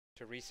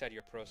To reset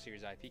your Pro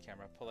Series IP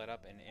camera, pull it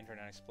up in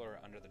Internet Explorer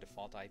under the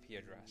default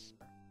IP address.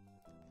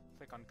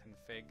 Click on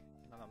Config,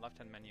 and on the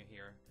left-hand menu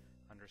here,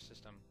 under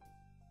System,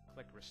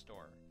 click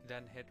Restore.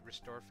 Then hit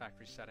Restore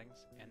Factory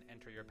Settings and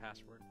enter your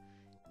password.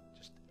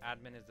 Just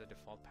admin is the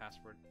default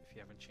password. If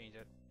you haven't changed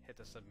it, hit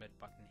the Submit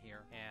button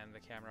here, and the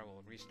camera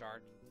will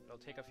restart. It'll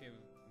take a few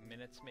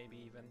minutes, maybe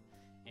even,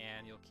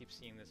 and you'll keep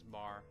seeing this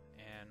bar,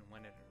 and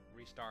when it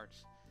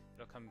restarts,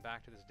 it'll come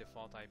back to this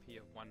default IP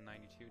of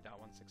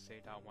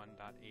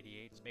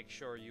 192.168.1.88. Make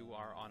sure you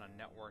are on a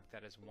network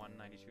that is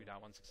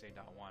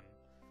 192.168.1.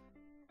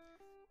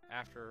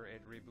 After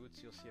it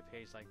reboots, you'll see a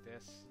page like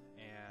this,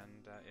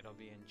 and it'll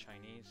be in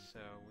Chinese, so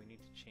we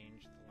need to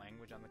change the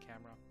language on the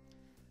camera.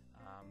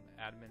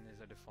 Admin is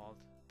a default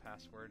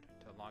password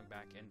to log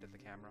back into the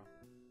camera.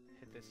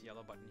 Hit this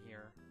yellow button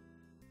here.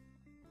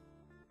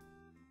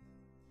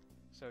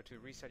 So to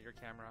reset your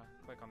camera,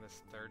 click on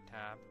this third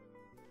tab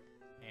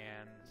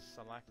and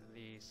select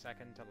the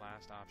second to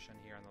last option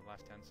here on the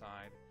left hand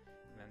side,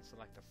 and then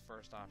select the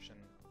first option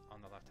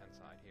on the left hand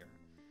side here,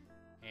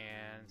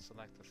 and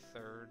select the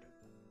third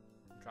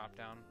drop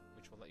down,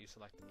 which will let you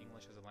select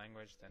English as a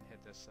language. Then hit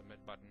this Submit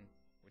button,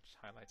 which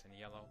highlights in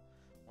yellow.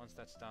 Once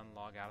that's done,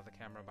 log out of the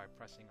camera by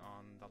pressing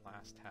on the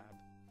last tab,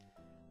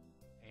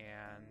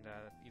 and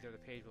either the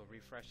page will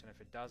refresh, and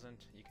if it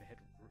doesn't, you can hit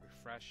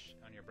refresh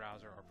on your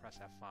browser or press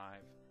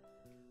F5.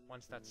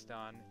 Once that's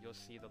done, you'll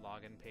see the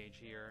login page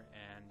here,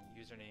 and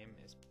username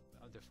is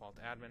a default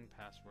admin,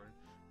 password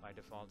by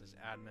default is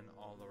admin,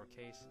 all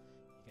lowercase.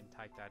 You can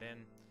type that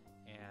in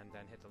and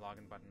then hit the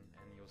login button,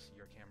 and you'll see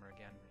your camera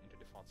again into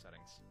default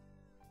settings.